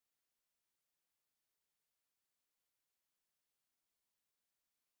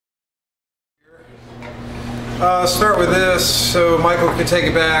Start with this so Michael can take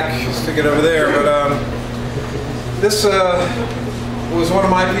it back, stick it over there. But this was one of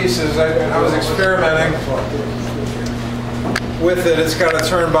my pieces. I was experimenting with it. It's got a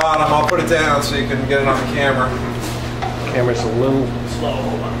turn bottom. I'll put it down so you can get it on the camera. Camera's a little slow.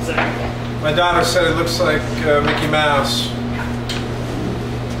 Hold on a second. My daughter said it looks like Mickey Mouse.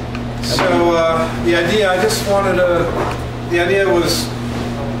 So the idea, the idea was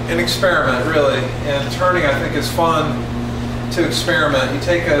an experiment, really. And turning, I think, is fun to experiment. You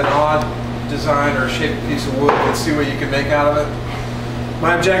take an odd design or shaped piece of wood and see what you can make out of it.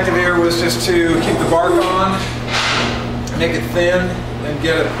 My objective here was just to keep the bark on, make it thin, and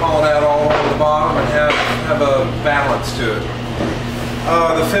get it hollowed out all over the bottom and have a balance to it.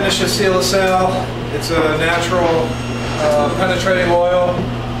 The finish is Seal Cell. It's a natural penetrating oil.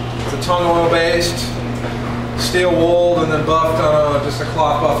 It's a tongue oil based, steel wooled, and then buffed on just a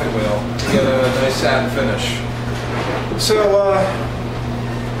cloth buffing wheel to get a nice satin finish. So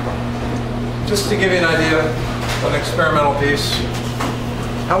just to give you an idea, an experimental piece.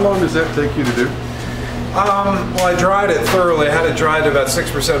 How long does that take you to do? Well, I dried it thoroughly. I had it dried to about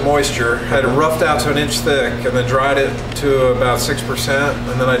 6% moisture. I had it roughed out to an inch thick and then dried it to about 6%,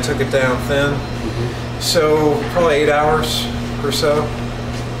 and then I took it down thin. So probably 8 hours or so.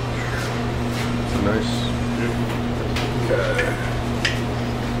 Nice. Okay.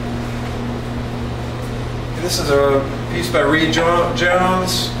 This is a piece by Reed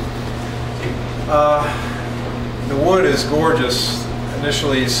Jones. The wood is gorgeous.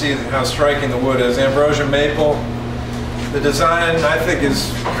 Initially, you see how striking the wood is. Ambrosia maple. The design, I think,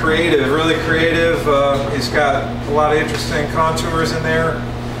 is creative, really creative. He's got a lot of interesting contours in there.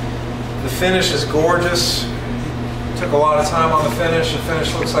 The finish is gorgeous. Took a lot of time on the finish. The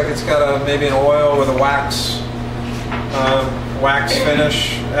finish looks like it's got maybe an oil with a wax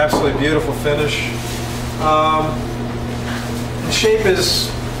finish. Absolutely beautiful finish. The shape is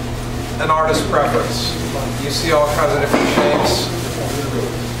an artist's preference. You see all kinds of different shapes.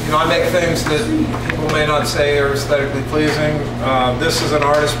 You know, I make things that people may not say are aesthetically pleasing. This is an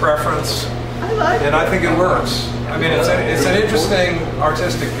artist's preference, and I think it works. I mean, it's an interesting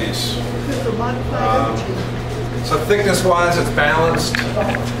artistic piece. So thickness-wise, it's balanced.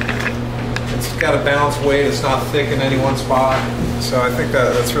 It's got a balanced weight. It's not thick in any one spot. So I think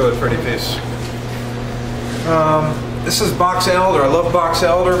that's really a pretty piece. This is box elder. I love box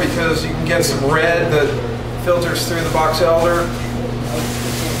elder because you can get some red that filters through the box elder.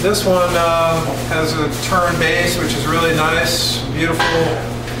 This one has a turn base, which is really nice. Beautiful,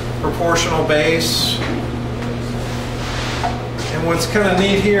 proportional base. And what's kind of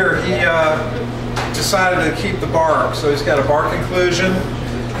neat here, he decided to keep the bark. So he's got a bark inclusion.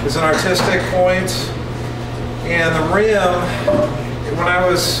 It's an artistic point. And the rim, when I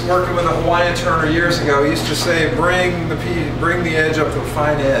was working with a Hawaiian turner years ago, he used to say, bring the edge up to a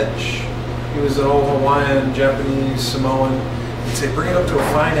fine edge. He was an old Hawaiian, Japanese, Samoan. He'd say, bring it up to a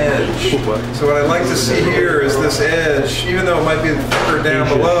fine edge. So what I'd like to see here is this edge, even though it might be thicker down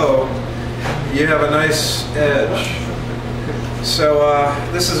below, you have a nice edge. So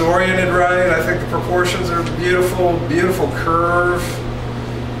this is oriented right. I think the proportions are beautiful, beautiful curve.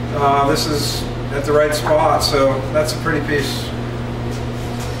 This is at the right spot, so that's a pretty piece.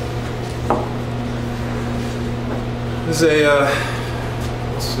 This is a,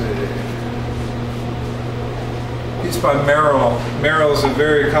 let's see, piece by Merrill. Merrill is a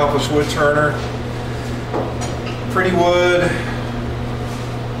very accomplished wood turner. Pretty wood.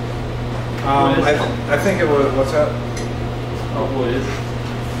 I think it was, what's that? What is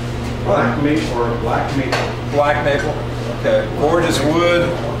it? Black maple or black maple? Black maple. Okay. Gorgeous wood.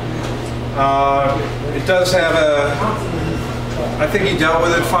 It does have I think he dealt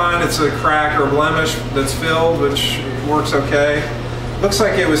with it fine. It's a crack or blemish that's filled, which works okay. Looks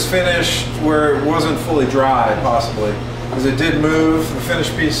like it was finished where it wasn't fully dry, possibly, because it did move. The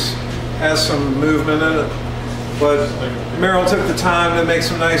finished piece has some movement in it. But Merrill took the time to make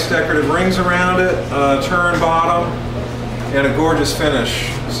some nice decorative rings around it, turn bottom, and a gorgeous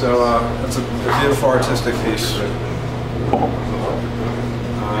finish. So that's a beautiful artistic piece.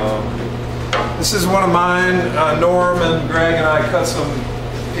 This is one of mine. Norm and Greg and I cut some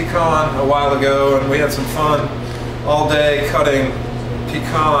pecan a while ago, and we had some fun all day cutting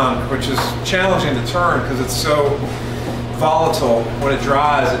pecan, which is challenging to turn because it's so volatile. When it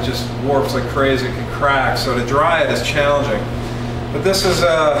dries, it just warps like crazy. It can crack. So to dry it is challenging. But this is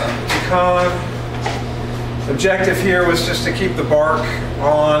a pecan. The objective here was just to keep the bark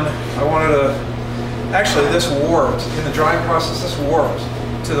on. I wanted to, actually this warped. In the drying process, this warped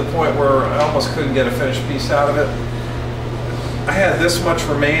to the point where I almost couldn't get a finished piece out of it. I had this much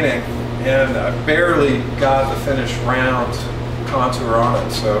remaining, and I barely got the finished round contour on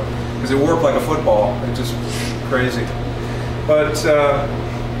it, so because it warped like a football, it just crazy. But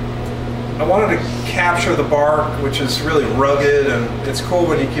I wanted to capture the bark, which is really rugged, and it's cool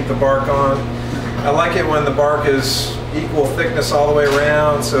when you keep the bark on. I like it when the bark is equal thickness all the way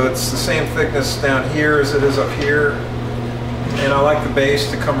around, so it's the same thickness down here as it is up here. And I like the base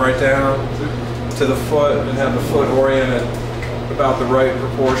to come right down to the foot and have the foot oriented about the right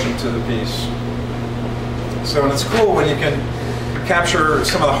proportion to the piece. So, and it's cool when you can capture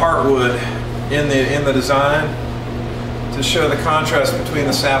some of the heartwood in the design to show the contrast between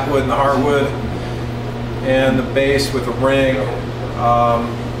the sapwood and the heartwood, and the base with the ring.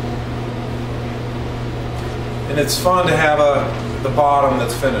 And it's fun to have the bottom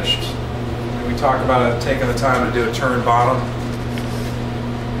that's finished. We talk about it, taking the time to do a turn bottom.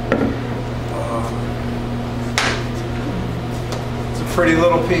 It's a pretty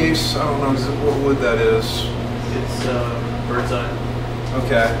little piece. I don't know what wood that is. It's bird's eye.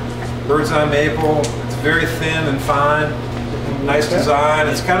 Okay, bird's eye maple. It's very thin and fine. Nice design.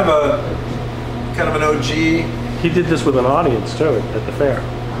 It's kind of an OG. He did this with an audience too at the fair.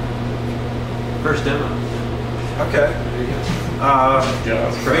 First demo. Okay.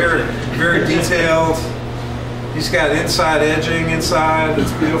 Very detailed. He's got inside edging inside.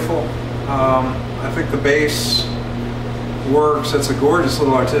 It's beautiful. I think the base works. It's a gorgeous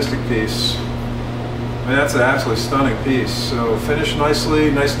little artistic piece. I mean, that's an absolutely stunning piece. So finished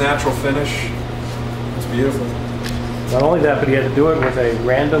nicely, nice natural finish. It's beautiful. Not only that, but he had to do it with a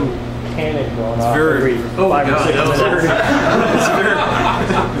random cannon going off every 5 or 6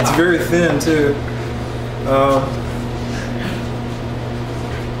 minutes. It's very thin too.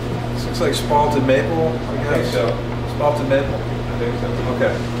 This looks like spalted maple, I guess. I think so. Spalted maple? I think so.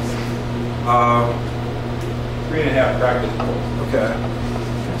 Okay. 3.5 practice balls. Okay.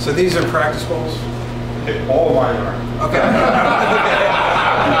 So these are practice balls? All of mine are. Okay.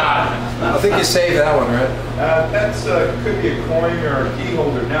 I think you saved that one, right? That's could be a coin or a key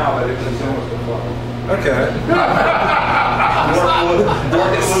holder now, but it was almost a phone. Okay.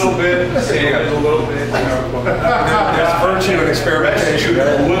 Work it a little bit, sand it a little bit. There's virtue in experimentation. A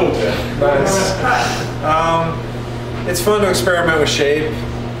little bit. Nice. It's fun to experiment with shape,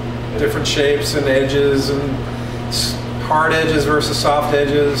 different shapes and edges, and hard edges versus soft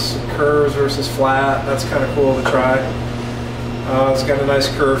edges, curves versus flat. That's kind of cool to try. It's got a nice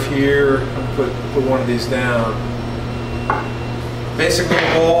curve here. I'll put one of these down. Basic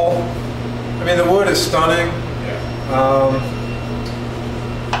little bowl. I mean, the wood is stunning.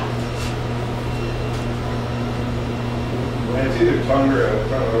 And it's either tongue or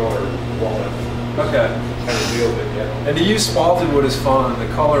walnut. Okay. Kind of deal with it, yeah. And to use spalted wood is fun. The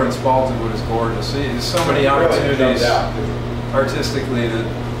color in spalted wood is gorgeous. See, there's so many opportunities artistically to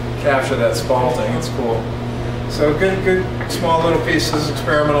capture that spalting. It's cool. So good small little pieces,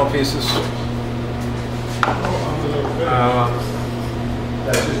 experimental pieces.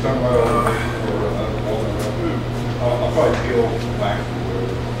 That's just on I'll probably peel back.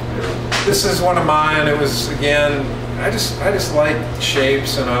 This is one of mine. It was, again, I just like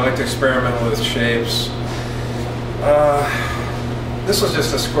shapes, and I like to experiment with shapes. This was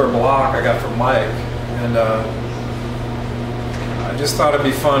just a square block I got from Mike, and I just thought it'd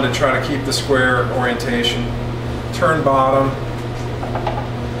be fun to try to keep the square orientation. Turn bottom,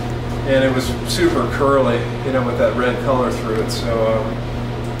 and it was super curly, you know, with that red color through it. So,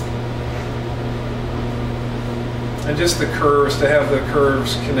 and just the curves, to have the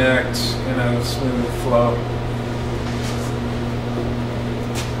curves connect, you know, smooth flow.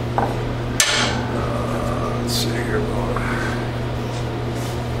 Let's see here.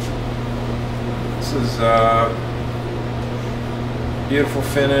 This is beautiful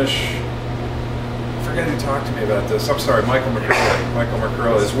finish. I forget who talked to me about this. I'm sorry, Michael McCurley. Michael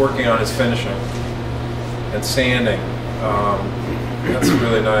McCurley is working on his finishing and sanding. That's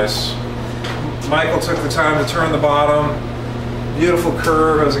really nice. Michael took the time to turn the bottom. Beautiful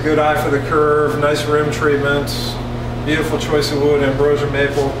curve, has a good eye for the curve, nice rim treatment, beautiful choice of wood, ambrosia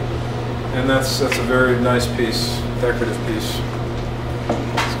maple, and that's a very nice piece, decorative piece.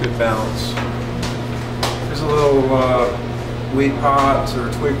 It's good balance. There's a little wheat pot or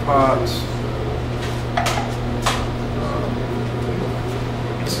twig pot.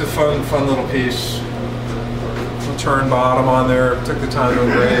 It's a fun little piece. Some turn bottom on there. Took the time to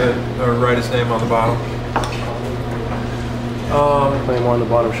engrave it, or write his name on the bottom. Playing more on the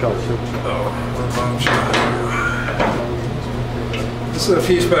bottom shelf too. Oh, on the bottom shelf. This is a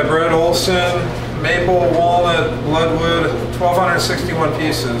piece by Brett Olson. maple, walnut, bloodwood, 1,261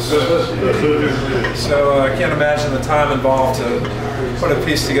 pieces. So I can't imagine the time involved to put a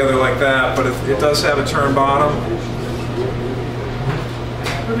piece together like that, but it does have a turn bottom.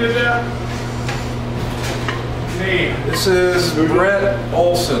 Who did that? Me. This is Brett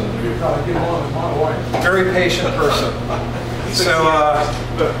Olson. Very patient person. So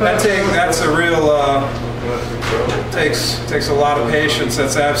that's a real takes a lot of patience.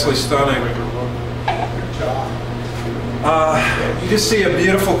 That's absolutely stunning. You just see a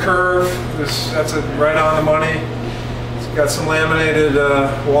beautiful curve. That's right on the money. It's got some laminated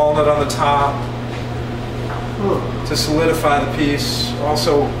walnut on the top to solidify the piece.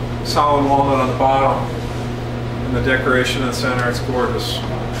 Also solid walnut on the bottom. And the decoration in the center, it's gorgeous.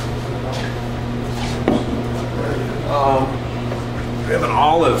 We have an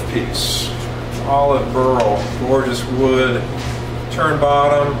olive piece. Olive burl, gorgeous wood, turn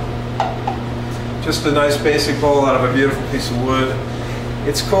bottom. Just a nice basic bowl out of a beautiful piece of wood.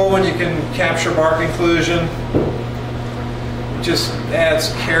 It's cool when you can capture bark inclusion. It just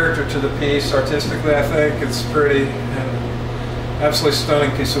adds character to the piece artistically, I think. It's pretty and absolutely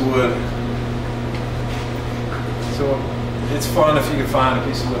stunning piece of wood. So it's fun if you can find a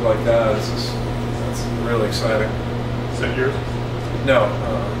piece of wood like that. That's really exciting. Is that yours? No.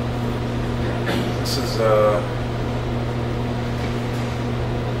 This is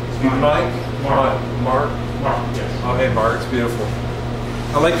Mike? Mark, yes. Oh, hey, Mark, it's beautiful.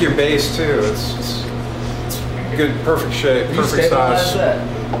 I like your base too. It's good, perfect shape, perfect size.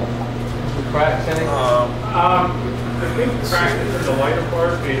 The cracks in it? I think the crack in the lighter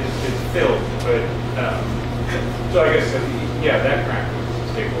part is filled, but so I guess yeah, that crack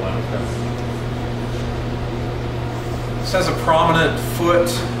was stable on it. This has a prominent foot,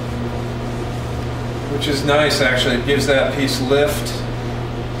 which is nice actually. It gives that piece lift.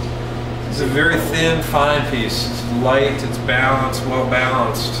 It's a very thin, fine piece. It's light, it's balanced, well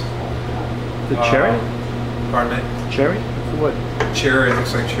balanced. The cherry? Pardon me? Cherry? Wood. Cherry, it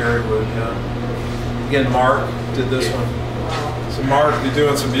looks like cherry wood, yeah. Again, Mark did this one. So Mark, you're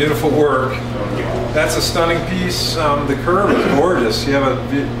doing some beautiful work. That's a stunning piece. The curve is gorgeous. You have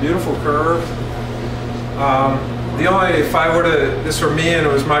a beautiful curve. The only, if I were to, this were me and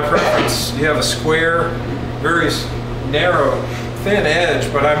it was my preference, you have a square, very narrow, thin edge,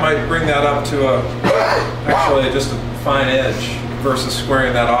 but I might bring that up to actually just a fine edge versus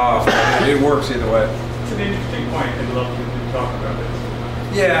squaring that off. It works either way. It's an interesting point. I'd love to talk about it.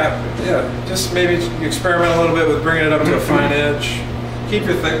 Yeah. Just maybe you experiment a little bit with bringing it up to a fine edge. Keep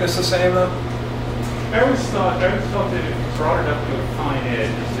your thickness the same though. I always thought that if you brought it up to a fine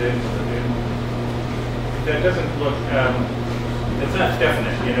edge, that doesn't look, it's not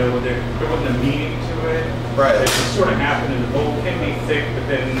definite, you know, there wasn't a meaning to it. Right. It just sort of happened, and the bowl can be thick, but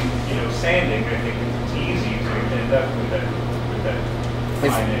then, you know, sanding, I think it's easy to end up with that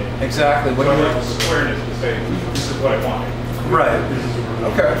fine edge. Exactly. So I like the squareness to say, this is what I wanted. Right.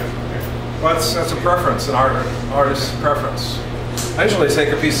 Okay. Well, that's a preference, an artist's preference. I usually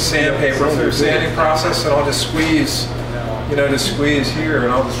take a piece of sandpaper through a sanding process and I'll just squeeze, here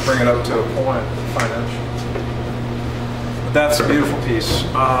and I'll just bring it up to a point, fine edge. But that's a beautiful piece.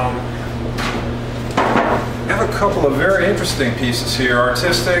 I have a couple of very interesting pieces here.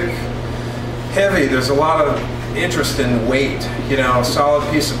 Artistic, heavy. There's a lot of interest in weight. You know, a solid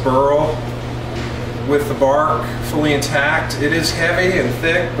piece of burl with the bark fully intact. It is heavy and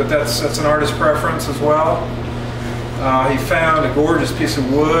thick, but that's an artist's preference as well. He found a gorgeous piece of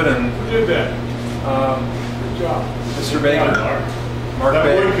wood and Who did that? Good job. Mr. Baker, Mark That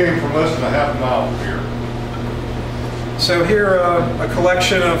Baker. wood came from less than a half mile from here. So here, a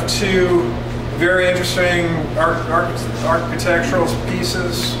collection of two very interesting architectural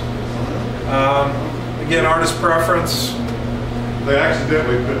pieces. Again, artist preference. They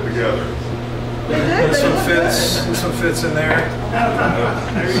accidentally put together. This one fits in there.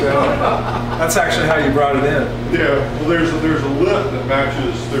 So that's actually how you brought it in. Yeah, well, there's a lip that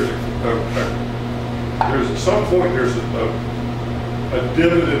matches. There's at some point there's a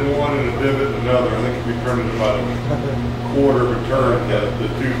divot in one and a divot in another. I think if you turn it about a quarter of a turn, the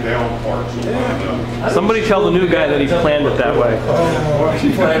two down parts will line up. Somebody tell the new guy that he planned it that way.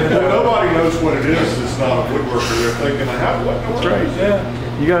 Well, nobody knows what it is. It's not a woodworker. They're thinking, what? That's right.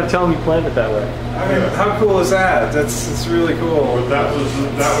 Yeah. You got to tell him you planned it that way. I mean, how cool is that? It's really cool. But that was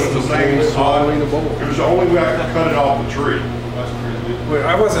the main side. It was the only way I could cut it off the tree.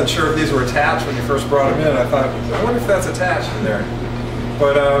 I wasn't sure if these were attached when you first brought them in. I thought, I wonder if that's attached in there.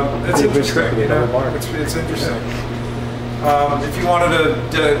 But it's interesting, you know. It's interesting. If you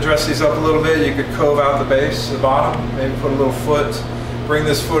wanted to dress these up a little bit, you could cove out the base, the bottom, maybe put a little foot bring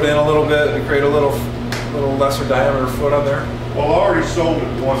this foot in a little bit to create a little lesser diameter foot on there. Well, I already sold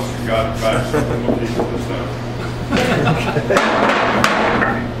it once and got it back, so I'm gonna keep it this time.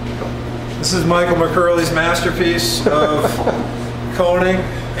 This is Michael McCurley's masterpiece of coning.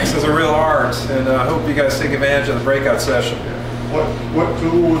 This is a real art, and I hope you guys take advantage of the breakout session. What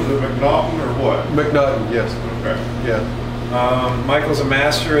tool was it, McNaughton or what? McNaughton, yes. Okay. Yeah. Michael's a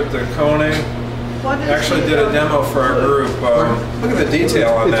master at the coning. Actually did a demo for our group. Look at the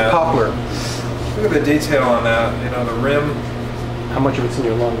detail on that. It's poplar. Look at the detail on that. You know, the rim How much of it's in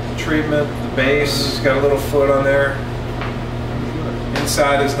your lung? treatment, the base, it's got a little foot on there.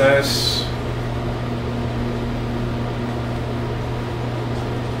 Inside is nice.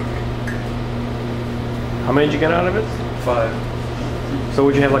 How many did you get out of it? 5. So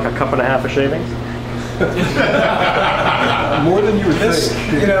would you have like a cup and a half of shavings? More than you would This,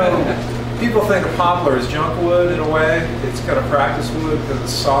 think. you know, people think of poplar as junk wood in a way. It's kind of practice wood because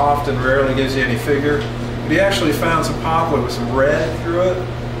it's soft and rarely gives you any figure. But he actually found some poplar with some red through it.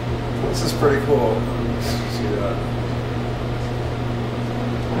 This is pretty cool. See that?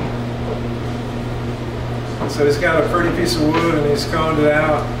 So he's got a pretty piece of wood and he's coned it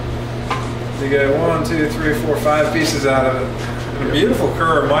out. You get 1, 2, 3, 4, 5 pieces out of it. And a beautiful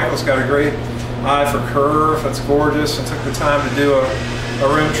curve. Michael's got a great eye for curve. That's gorgeous. And took the time to do a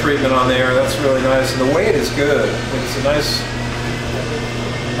rim treatment on there. That's really nice. And the weight is good. It's a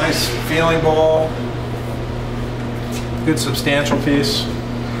nice feeling ball. Good substantial piece.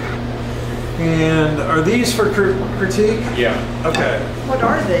 And are these for critique? Yeah, Okay. What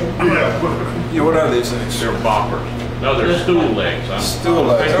are they? Yeah, what are these things? they're boppers. No, they're stool legs. Stool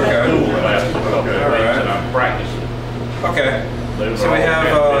legs, Stool okay. legs, a couple of All legs right. that I'm practicing. Okay. Those So are we all have,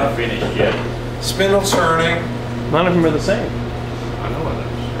 haven't been finished yet. Spindle turning. None of them are the same. I know it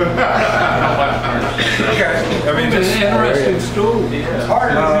is. I don't like to turn it. Okay. I mean, It's just an interesting stool. It's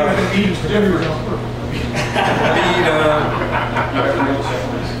hard to each different. bead,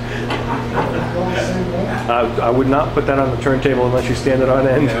 I would not put that on the turntable unless you stand it on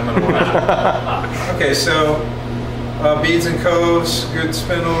end. yeah, I'm gonna watch it. Okay, so beads and coves, good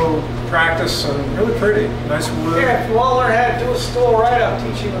spindle practice, and really pretty. Nice wood. Yeah, if you want to learn how to do a stool right,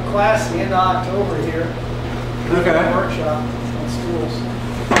 I'm teaching a class at the end of October here. Okay. A workshop on stools.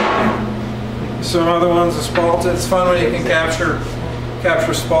 Some other ones, the spalted. It's fun when you can capture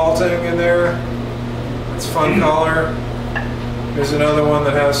spalting in there. It's fun color. There's another one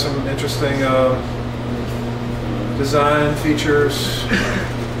that has some interesting design features.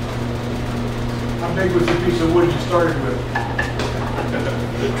 How big was the piece of wood you started with?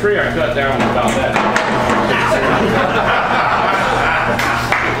 The tree I cut down was about that.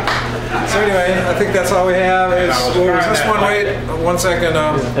 So anyway, I think that's all we have. Is, I was what was trying this that, one? like- Wait, 1 second.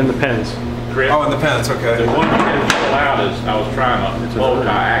 And the pens. Chris, Oh, and the pens. the Okay. one that didn't pull out is, I was trying a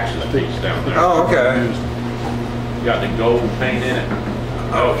multi-axis piece down there. Oh, okay. Got the gold paint in it.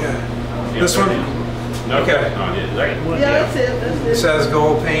 Okay. This one? No, Okay. that's not it. That- Yeah, that's it. That's It it. says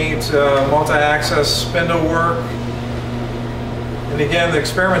gold paint, multi-axis spindle work. And again, the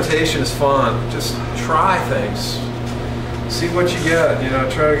experimentation is fun. Just try things. See what you get, you know,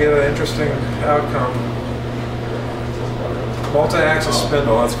 try to get an interesting outcome. Multi-axis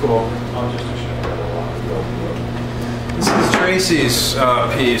spindle, that's cool. This is Tracy's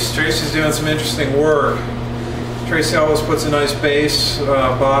piece. Tracy's doing some interesting work. Tracy always puts a nice base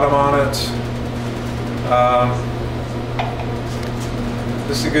bottom on it.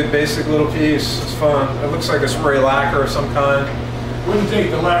 This is a good basic little piece. It's fun. It looks like a spray lacquer of some kind. Wouldn't take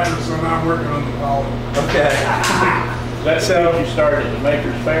the lacquer, so now I'm working on the poly. Okay. That's So- how you started at the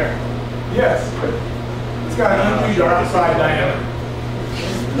Maker's Fair. Yes. It's got an unusual outside diameter.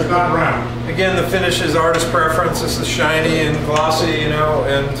 It's not round. Again, the finish is artist preference. This is shiny and glossy, you know,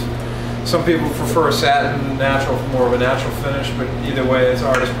 and some people prefer a satin natural for more of a natural finish, but either way, it's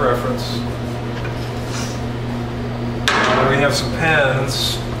artist preference. We have some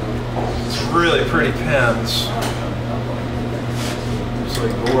pens. Some really pretty pens.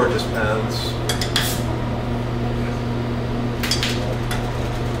 Absolutely gorgeous pens.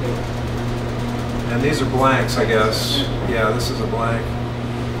 And these are blanks, I guess. Yeah, this is a blank.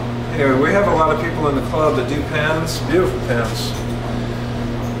 Anyway, we have a lot of people in the club that do pens, beautiful pens.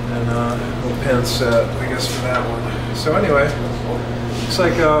 And a little pen set, I guess, for that one. So anyway, looks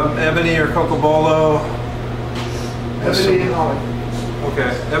like ebony or cocobolo. Ebony and holly. Okay,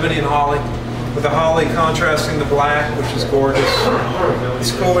 ebony and holly. With the holly contrasting the black, which is gorgeous.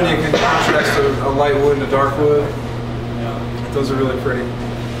 It's cool when you can contrast a light wood and a dark wood. Those are really pretty.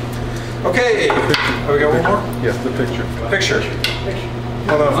 Okay, have we got one more? Yes, the picture. Picture.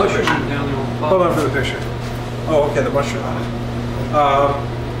 Hold on for the picture. Hold on for the picture. Oh, okay, the mushroom.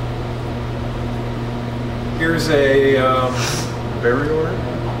 Here's a Burial?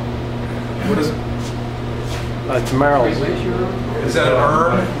 what is it? It's Merrill's. Is that an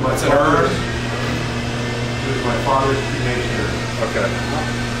urn? That's an urn. This is my father's cremation. Okay.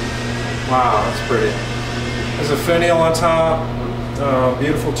 Wow, that's pretty. There's a finial on top.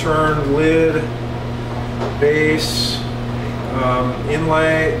 Beautiful turned lid, base,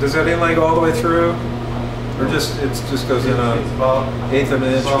 inlay. Does that inlay go all the way through, or just goes in a eighth of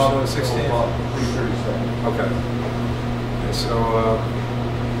an inch or so, 16th? Okay. Okay, so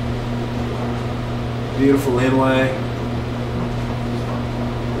beautiful inlay.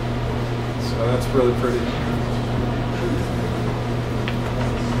 So that's really pretty.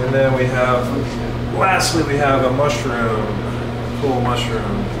 And then we have, lastly, we have a mushroom, cool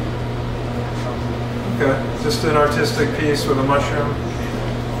mushroom. Okay, just an artistic piece with a mushroom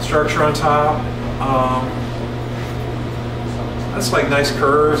structure on top. That's like nice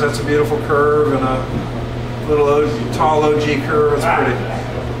curves. That's a beautiful curve and a little tall OG curve. It's pretty.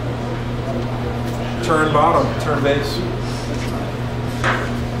 Turn bottom, turn base.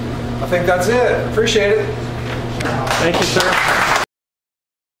 I think that's it. Appreciate it. Thank you, sir.